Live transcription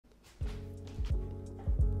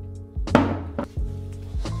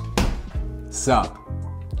Sup?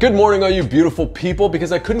 Good morning, all you beautiful people.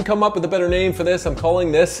 Because I couldn't come up with a better name for this, I'm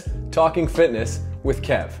calling this Talking Fitness with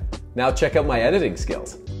Kev. Now check out my editing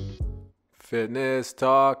skills. Fitness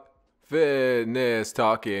talk, fitness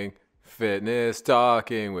talking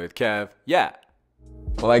with Kev. Yeah.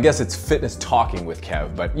 Well, I guess it's fitness talking with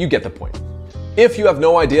Kev, but you get the point. If you have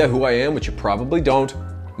no idea who I am, which you probably don't,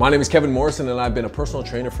 my name is Kevin Morrison and I've been a personal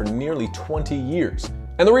trainer for nearly 20 years.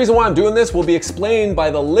 And the reason why I'm doing this will be explained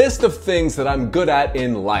by the list of things that I'm good at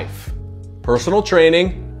in life. Personal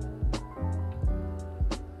training.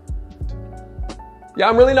 Yeah,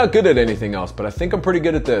 I'm really not good at anything else, but I think I'm pretty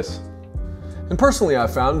good at this. And personally,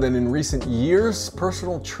 I've found that in recent years,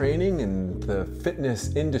 personal training and the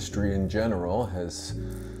fitness industry in general has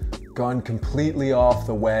gone completely off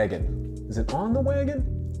the wagon. Is it on the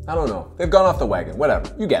wagon? I don't know. They've gone off the wagon.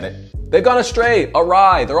 Whatever. You get it. They've gone astray,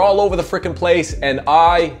 awry. They're all over the frickin' place, and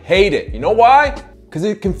I hate it. You know why? Because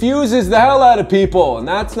it confuses the hell out of people, and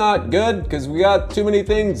that's not good, because we got too many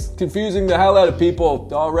things confusing the hell out of people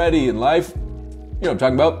already in life. You know what I'm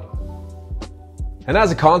talking about. And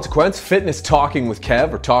as a consequence, Fitness Talking with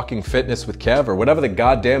Kev, or Talking Fitness with Kev, or whatever the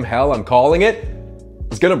goddamn hell I'm calling it,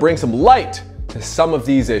 is gonna bring some light to some of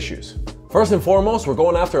these issues. First and foremost, we're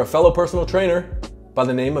going after a fellow personal trainer by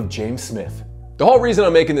the name of James Smith. The whole reason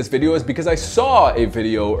I'm making this video is because I saw a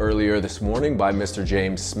video earlier this morning by Mr.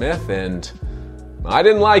 James Smith and I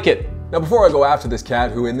didn't like it. Now, before I go after this cat,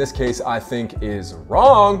 who in this case I think is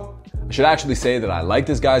wrong, I should actually say that I like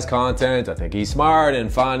this guy's content. I think he's smart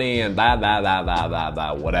and funny and blah, blah, blah, blah, blah,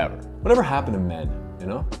 blah, whatever. Whatever happened to men, you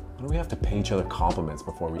know? Why do we have to pay each other compliments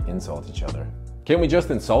before we insult each other? Can't we just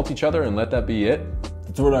insult each other and let that be it?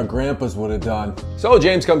 That's what our grandpas would have done. So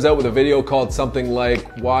James comes out with a video called something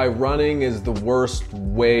like, why running is the worst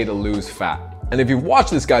way to lose fat. And if you've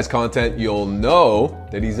watched this guy's content, you'll know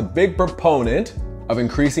that he's a big proponent of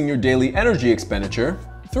increasing your daily energy expenditure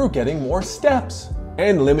through getting more steps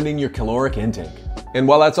and limiting your caloric intake. And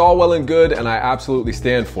while that's all well and good, and I absolutely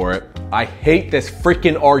stand for it, I hate this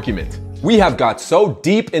freaking argument. We have got so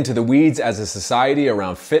deep into the weeds as a society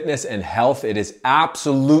around fitness and health, it is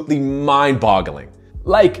absolutely mind-boggling.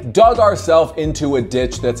 Like, dug ourselves into a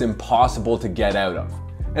ditch that's impossible to get out of.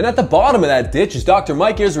 And at the bottom of that ditch is Dr.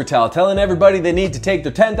 Mike Israetel telling everybody they need to take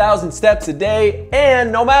their 10,000 steps a day,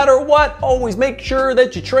 and no matter what, always make sure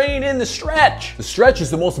that you train in the stretch. The stretch is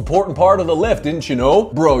the most important part of the lift, didn't you know?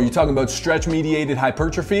 Bro, you talking about stretch-mediated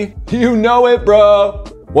hypertrophy? You know it, bro.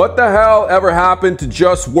 What the hell ever happened to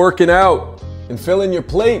just working out and filling your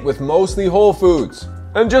plate with mostly whole foods?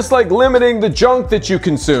 And just like limiting the junk that you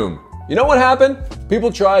consume. You know what happened?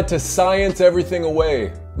 People tried to science everything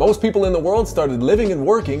away. Most people in the world started living and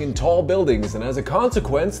working in tall buildings, and as a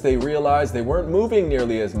consequence, they realized they weren't moving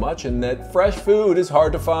nearly as much and that fresh food is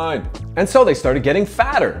hard to find. And so they started getting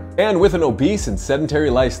fatter. And with an obese and sedentary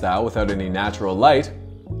lifestyle without any natural light,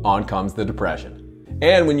 on comes the depression.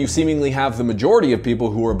 And when you seemingly have the majority of people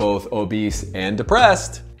who are both obese and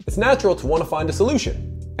depressed, it's natural to want to find a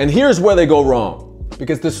solution. And here's where they go wrong.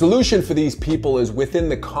 Because the solution for these people is within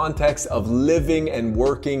the context of living and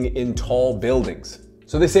working in tall buildings.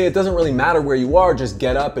 So they say it doesn't really matter where you are, just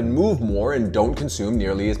get up and move more and don't consume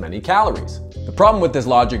nearly as many calories. The problem with this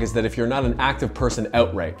logic is that if you're not an active person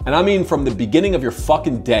outright, and I mean from the beginning of your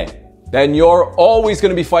fucking day, then you're always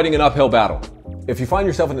gonna be fighting an uphill battle. If you find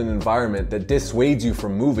yourself in an environment that dissuades you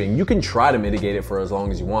from moving, you can try to mitigate it for as long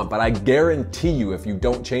as you want, but I guarantee you if you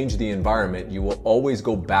don't change the environment, you will always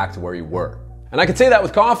go back to where you were. And I can say that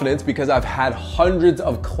with confidence because I've had hundreds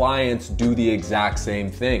of clients do the exact same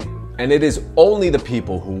thing. And it is only the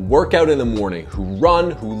people who work out in the morning, who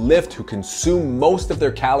run, who lift, who consume most of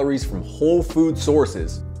their calories from whole food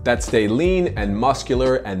sources that stay lean and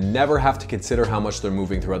muscular and never have to consider how much they're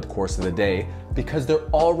moving throughout the course of the day because they're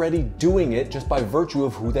already doing it just by virtue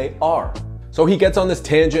of who they are. So he gets on this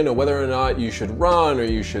tangent of whether or not you should run or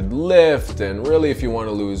you should lift, and really if you want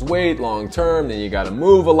to lose weight long term, then you gotta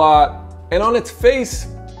move a lot. And on its face,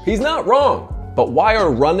 he's not wrong. But why are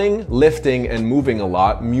running, lifting, and moving a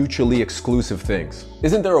lot mutually exclusive things?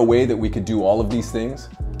 Isn't there a way that we could do all of these things?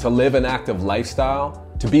 To live an active lifestyle?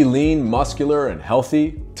 To be lean, muscular, and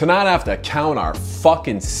healthy? To not have to count our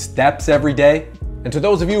fucking steps every day? And to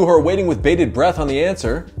those of you who are waiting with bated breath on the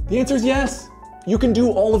answer is yes. You can do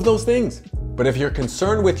all of those things. But if you're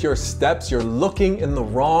concerned with your steps, you're looking in the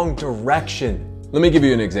wrong direction. Let me give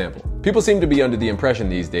you an example. People seem to be under the impression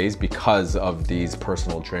these days, because of these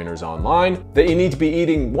personal trainers online, that you need to be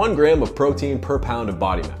eating 1 gram of protein per pound of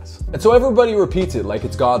body mass. And so everybody repeats it like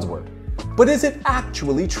it's God's word. But is it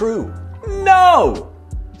actually true? No!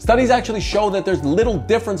 Studies actually show that there's little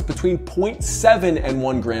difference between 0.7 and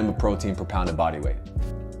 1 gram of protein per pound of body weight.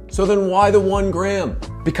 So then why the 1 gram?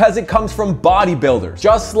 Because it comes from bodybuilders.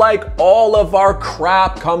 Just like all of our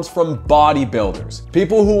crap comes from bodybuilders.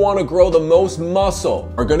 People who want to grow the most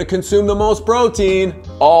muscle are going to consume the most protein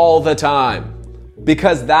all the time.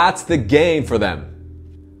 Because that's the game for them.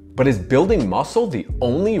 But is building muscle the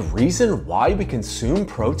only reason why we consume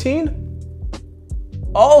protein?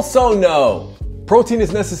 Also no. Protein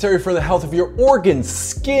is necessary for the health of your organs,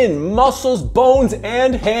 skin, muscles, bones,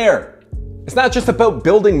 and hair. It's not just about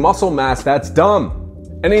building muscle mass, that's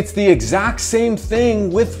dumb. And it's the exact same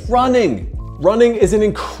thing with running. Running is an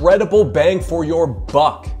incredible bang for your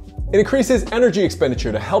buck. It increases energy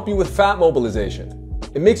expenditure to help you with fat mobilization.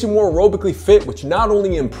 It makes you more aerobically fit, which not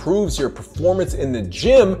only improves your performance in the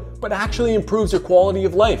gym, but actually improves your quality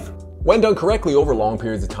of life. When done correctly over long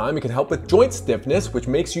periods of time, it can help with joint stiffness, which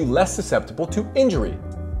makes you less susceptible to injury.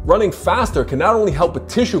 Running faster can not only help with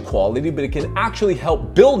tissue quality, but it can actually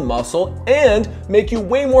help build muscle and make you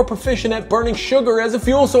way more proficient at burning sugar as a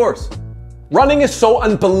fuel source. Running is so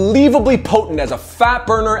unbelievably potent as a fat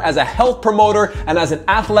burner, as a health promoter, and as an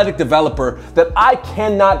athletic developer that I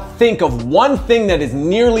cannot think of one thing that is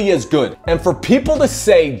nearly as good. And for people to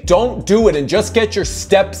say, don't do it and just get your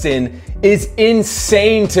steps in is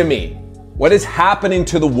insane to me. What is happening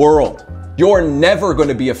to the world? You're never going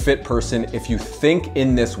to be a fit person if you think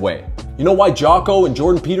in this way. You know why Jocko and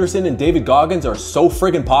Jordan Peterson and David Goggins are so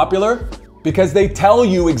friggin' popular? Because they tell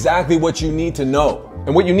you exactly what you need to know.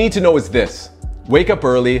 And what you need to know is this: wake up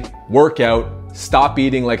early, work out, stop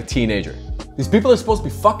eating like a teenager. These people are supposed to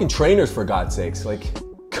be fucking trainers, for God's sakes. Like,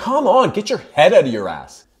 come on, get your head out of your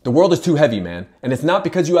ass. The world is too heavy, man. And it's not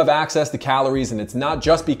because you have access to calories, and it's not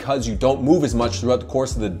just because you don't move as much throughout the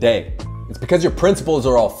course of the day. It's because your principles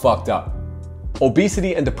are all fucked up.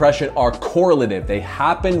 Obesity and depression are correlative. They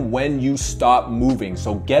happen when you stop moving.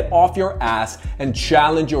 So get off your ass and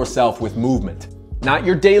challenge yourself with movement. Not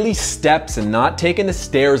your daily steps and not taking the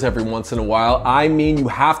stairs every once in a while. I mean, you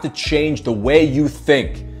have to change the way you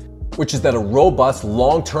think, which is that a robust,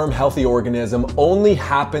 long-term healthy organism only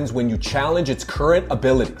happens when you challenge its current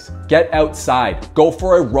abilities. Get outside, go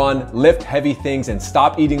for a run, lift heavy things, and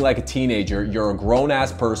stop eating like a teenager. You're a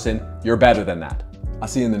grown-ass person. You're better than that. I'll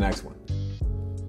see you in the next one.